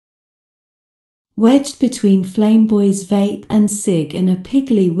Wedged between Flameboy's vape and cig in a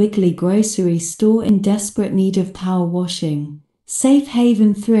Piggly Wiggly grocery store in desperate need of power washing, Safe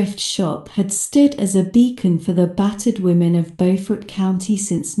Haven Thrift Shop had stood as a beacon for the battered women of Beaufort County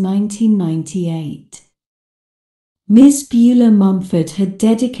since 1998. Ms. Beulah Mumford had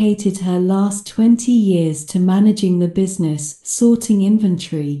dedicated her last 20 years to managing the business, sorting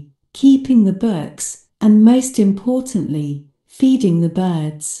inventory, keeping the books, and most importantly, feeding the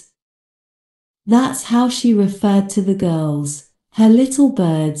birds. That's how she referred to the girls, her little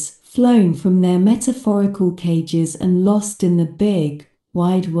birds, flown from their metaphorical cages and lost in the big,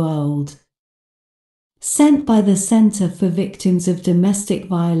 wide world. Sent by the Center for Victims of Domestic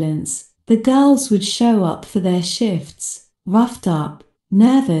Violence, the girls would show up for their shifts, roughed up,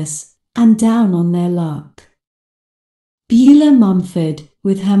 nervous, and down on their luck. Beulah Mumford,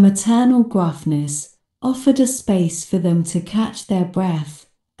 with her maternal gruffness, offered a space for them to catch their breath,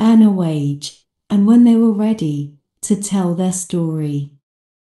 earn a wage, and when they were ready, to tell their story.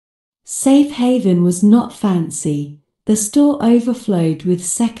 Safe Haven was not fancy. The store overflowed with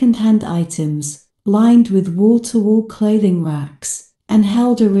second-hand items, lined with wall-to-wall clothing racks, and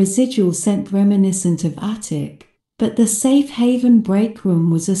held a residual scent reminiscent of attic, but the Safe Haven break room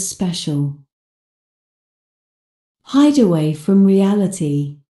was a special hideaway from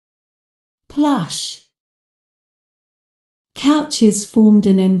reality. Plush couches formed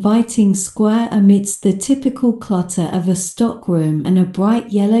an inviting square amidst the typical clutter of a stockroom, and a bright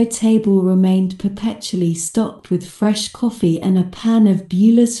yellow table remained perpetually stocked with fresh coffee and a pan of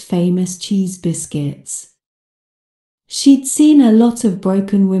Beulah's famous cheese biscuits. She'd seen a lot of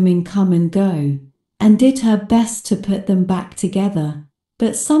broken women come and go, and did her best to put them back together,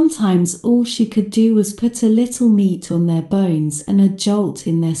 but sometimes all she could do was put a little meat on their bones and a jolt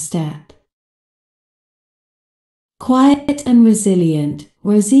in their step. Quiet and resilient,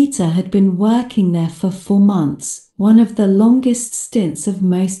 Rosita had been working there for 4 months, one of the longest stints of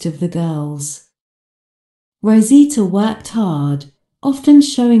most of the girls. Rosita worked hard, often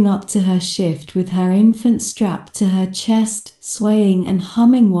showing up to her shift with her infant strapped to her chest, swaying and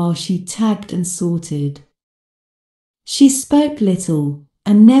humming while she tagged and sorted. She spoke little,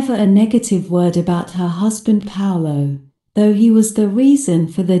 and never a negative word about her husband Paolo, though he was the reason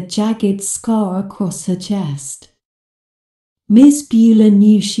for the jagged scar across her chest. Ms. Beulah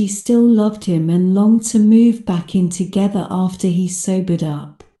knew she still loved him and longed to move back in together after he sobered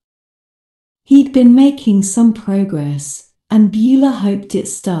up. He'd been making some progress, and Beulah hoped it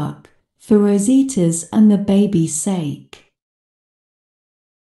stuck, for Rosita's and the baby's sake.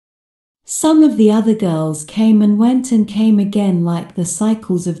 Some of the other girls came and went and came again like the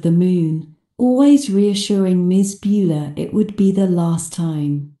cycles of the moon, always reassuring Ms. Beulah it would be the last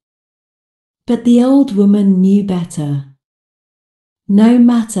time. But the old woman knew better. No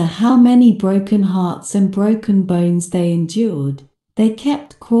matter how many broken hearts and broken bones they endured, they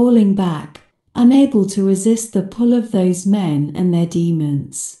kept crawling back, unable to resist the pull of those men and their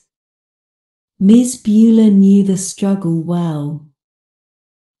demons. Ms. Beulah knew the struggle well.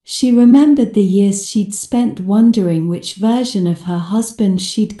 She remembered the years she'd spent wondering which version of her husband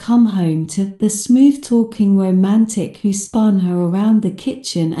she'd come home to, the smooth-talking romantic who spun her around the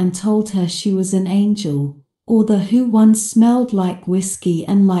kitchen and told her she was an angel, or the who once smelled like whiskey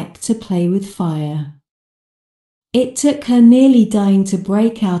and liked to play with fire. It took her nearly dying to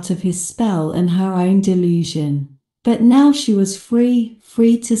break out of his spell and her own delusion, but now she was free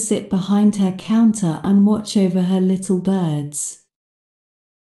to sit behind her counter and watch over her little birds.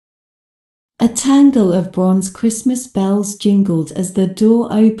 A tangle of bronze Christmas bells jingled as the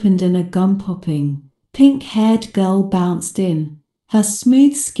door opened and a gum-popping, pink-haired girl bounced in, her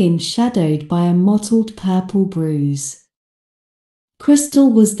smooth skin shadowed by a mottled purple bruise.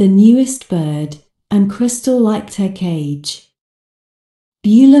 Crystal was the newest bird, and Crystal liked her cage.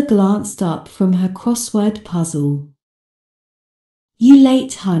 Beulah glanced up from her crossword puzzle. "You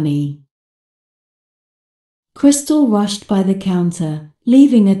late, honey?" Crystal rushed by the counter,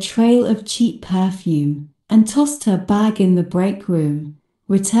 leaving a trail of cheap perfume, and tossed her bag in the break room,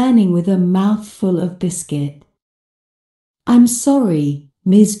 returning with a mouthful of biscuit. "I'm sorry,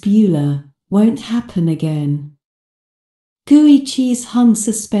 Ms. Beulah, won't happen again." Gooey cheese hung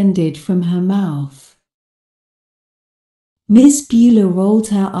suspended from her mouth. Ms. Beulah rolled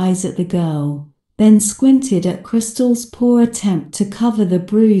her eyes at the girl, then squinted at Crystal's poor attempt to cover the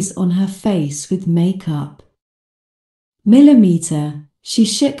bruise on her face with makeup. "Millimeter," she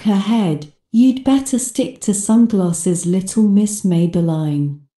shook her head, "you'd better stick to sunglasses, little Miss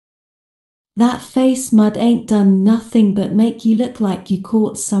Maybelline. That face mud ain't done nothing but make you look like you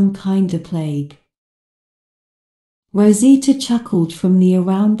caught some kind of plague." Rosita chuckled from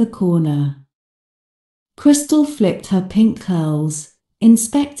around the corner. Crystal flipped her pink curls,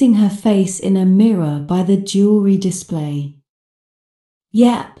 inspecting her face in a mirror by the jewelry display.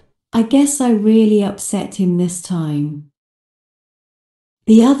 Yep, I guess I really upset him this time.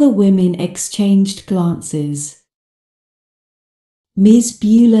 The other women exchanged glances. Ms.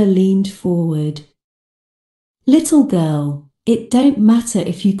 Beulah leaned forward. Little girl, it don't matter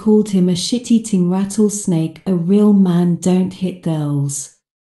if you called him a shit-eating rattlesnake, a real man don't hit girls.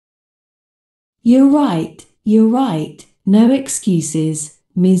 You're right, no excuses,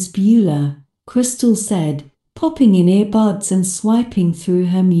 Ms. Beulah, Crystal said, popping in earbuds and swiping through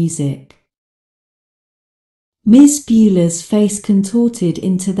her music. Ms. Beulah's face contorted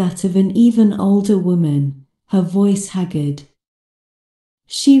into that of an even older woman, her voice haggard.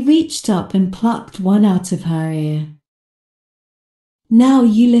 She reached up and plucked one out of her ear. Now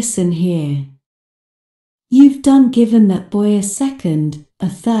you listen here. You've done given that boy a second, a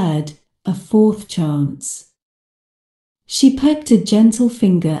third, a fourth chance. She poked a gentle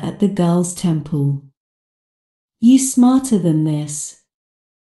finger at the girl's temple. You smarter than this.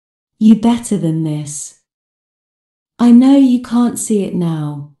 You better than this. I know you can't see it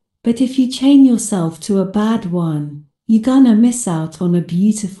now, but if you chain yourself to a bad one, you're gonna miss out on a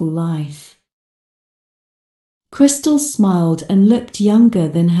beautiful life. Crystal smiled and looked younger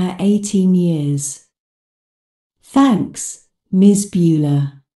than her 18 years. Thanks, Ms.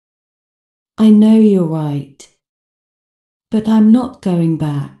 Beulah. I know you're right. But I'm not going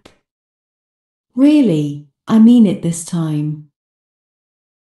back. Really, I mean it this time.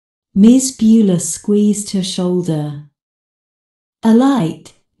 Ms. Beulah squeezed her shoulder.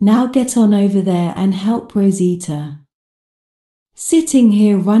 Alight, now get on over there and help Rosita. Sitting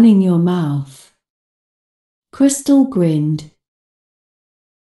here running your mouth. Crystal grinned.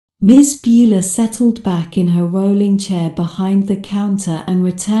 Ms. Beulah settled back in her rolling chair behind the counter and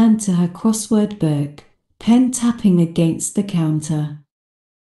returned to her crossword book, pen tapping against the counter.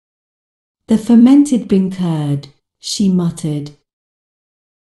 The fermented bean curd, she muttered.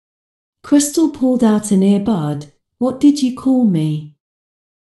 Crystal pulled out an earbud. What did you call me?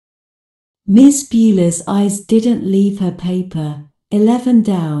 Ms. Beulah's eyes didn't leave her paper. 11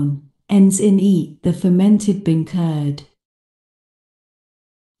 down, ends in E, the fermented bean curd.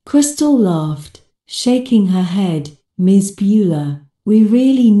 Crystal laughed, shaking her head. Ms. Beulah, we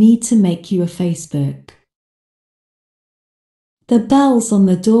really need to make you a Facebook. The bells on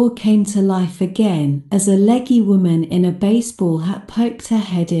the door came to life again as a leggy woman in a baseball hat poked her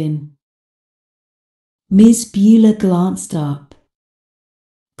head in. Ms. Beulah glanced up.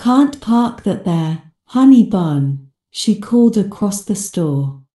 Can't park that there, honey bun, she called across the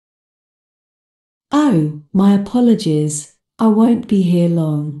store. Oh, my apologies, I won't be here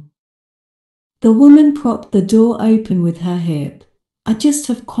long. The woman propped the door open with her hip. I just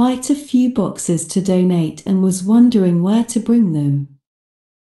have quite a few boxes to donate and was wondering where to bring them.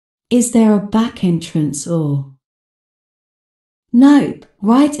 Is there a back entrance or? Nope,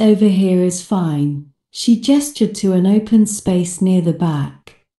 right over here is fine. She gestured to an open space near the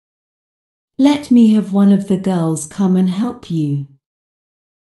back. Let me have one of the girls come and help you.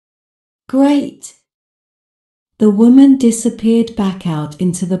 Great. The woman disappeared back out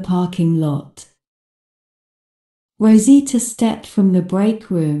into the parking lot. Rosita stepped from the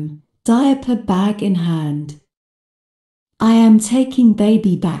break room, diaper bag in hand. I am taking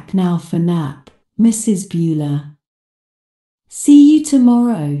baby back now for nap, Mrs. Beulah. See you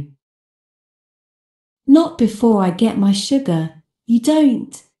tomorrow. Not before I get my sugar, you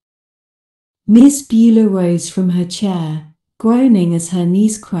don't. Miss Beulah rose from her chair, groaning as her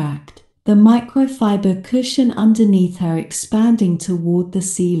knees cracked, the microfiber cushion underneath her expanding toward the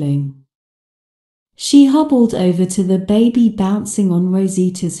ceiling. She hobbled over to the baby bouncing on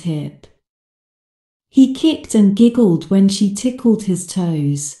Rosita's hip. He kicked and giggled when she tickled his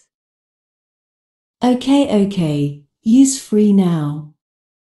toes. Okay, you's free now.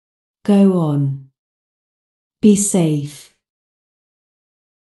 Go on. Be safe.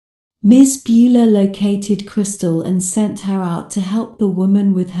 Miss Beulah located Crystal and sent her out to help the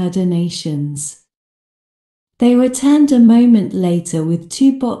woman with her donations. They returned a moment later with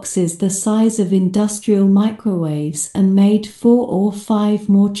 2 boxes the size of industrial microwaves and made 4 or 5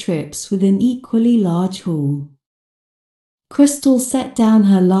 more trips with an equally large haul. Crystal set down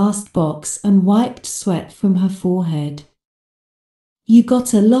her last box and wiped sweat from her forehead. You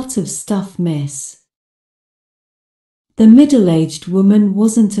got a lot of stuff, miss. The middle-aged woman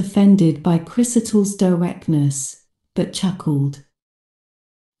wasn't offended by Crystal's directness, but chuckled.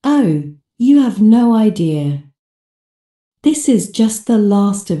 Oh, you have no idea. This is just the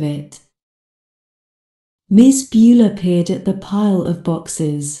last of it. Miss Beulah peered at the pile of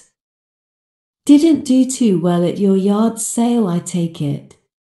boxes. Didn't do too well at your yard sale, I take it.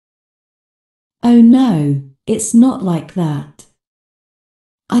 Oh no, it's not like that.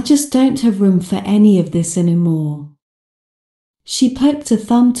 I just don't have room for any of this anymore. She poked a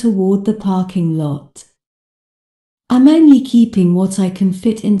thumb toward the parking lot. I'm only keeping what I can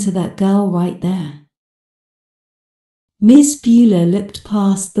fit into that girl right there. Miss Beulah looked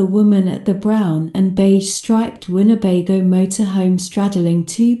past the woman at the brown and beige striped Winnebago motorhome straddling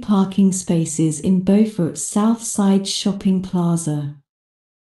two parking spaces in Beaufort's South Side shopping plaza.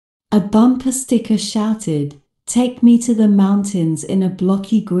 A bumper sticker shouted, "Take me to the mountains," in a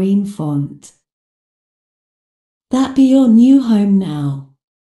blocky green font. That be your new home now?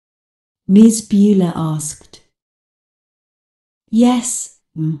 Miss Beulah asked. Yes,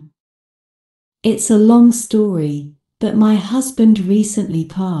 It's a long story, but my husband recently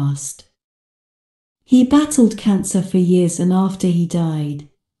passed. He battled cancer for years, and after he died,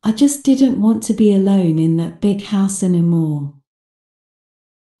 I just didn't want to be alone in that big house anymore.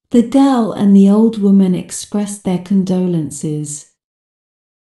 The girl and the old woman expressed their condolences.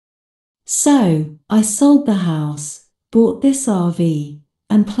 So, I sold the house, bought this RV,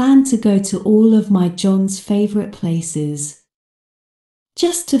 and planned to go to all of my John's favorite places.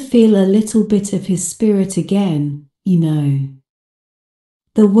 Just to feel a little bit of his spirit again, you know.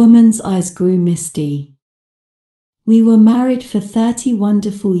 The woman's eyes grew misty. We were married for 30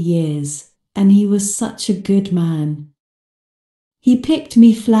 wonderful years, and he was such a good man. He picked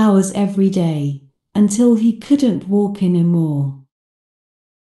me flowers every day, until he couldn't walk anymore.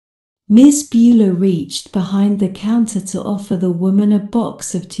 Miss Beulah reached behind the counter to offer the woman a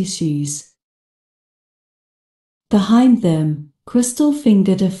box of tissues. Behind them, Crystal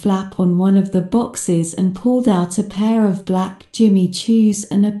fingered a flap on one of the boxes and pulled out a pair of black Jimmy Choos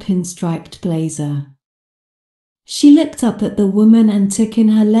and a pinstriped blazer. She looked up at the woman and took in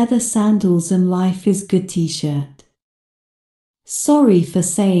her leather sandals and Life is Good t-shirt. Sorry for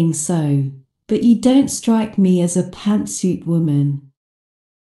saying so, but you don't strike me as a pantsuit woman.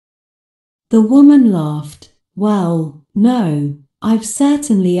 The woman laughed. Well, no, I've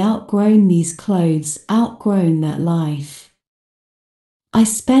certainly outgrown these clothes, outgrown that life. I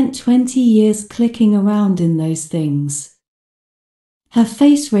spent 20 years clicking around in those things. Her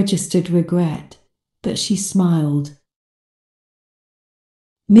face registered regret, but she smiled.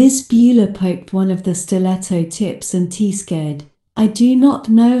 Miss Beulah poked one of the stiletto tips and T-scared. I do not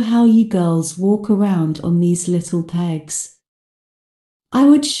know how you girls walk around on these little pegs. I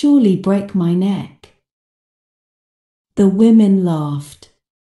would surely break my neck. The women laughed.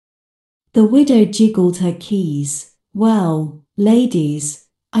 The widow jiggled her keys. Well, ladies,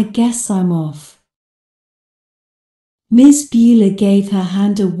 I guess I'm off. Miss Beulah gave her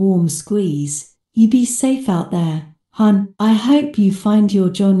hand a warm squeeze. You be safe out there, hun. I hope you find your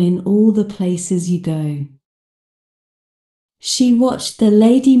John in all the places you go. She watched the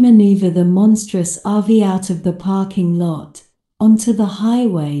lady maneuver the monstrous RV out of the parking lot, onto the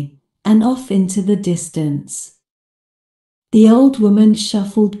highway, and off into the distance. The old woman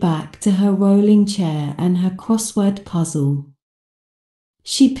shuffled back to her rolling chair and her crossword puzzle.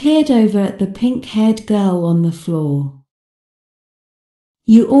 She peered over at the pink-haired girl on the floor.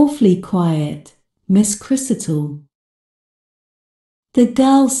 You awfully quiet, Miss Crystal. The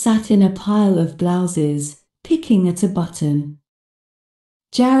girl sat in a pile of blouses, picking at a button.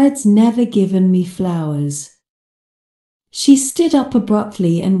 Jared's never given me flowers. She stood up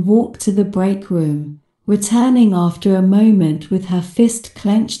abruptly and walked to the break room, returning after a moment with her fist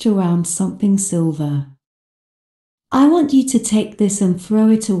clenched around something silver. I want you to take this and throw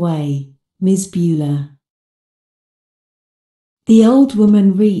it away, Miss Beulah. The old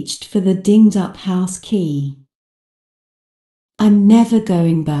woman reached for the dinged-up house key. I'm never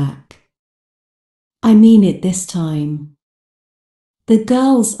going back. I mean it this time. The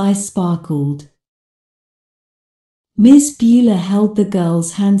girl's eyes sparkled. Miss Beulah held the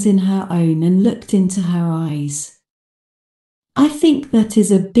girl's hands in her own and looked into her eyes. I think that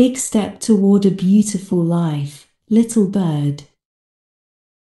is a big step toward a beautiful life, little bird.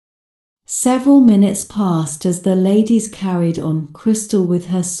 Several minutes passed as the ladies carried on, Crystal with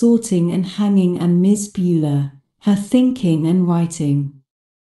her sorting and hanging and Miss Beulah, her thinking and writing.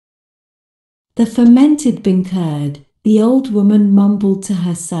 The fermented bean curd, the old woman mumbled to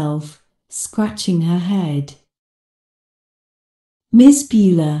herself, scratching her head. Miss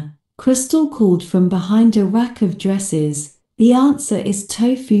Beulah, Crystal called from behind a rack of dresses, the answer is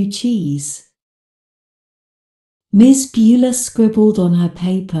tofu cheese. Miss Beulah scribbled on her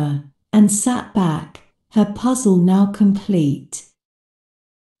paper and sat back, her puzzle now complete.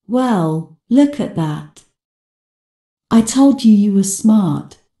 Well, look at that. I told you you were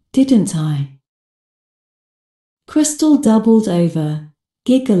smart, didn't I? Crystal doubled over,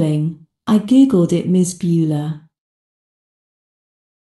 giggling. I googled it, Miss Beulah.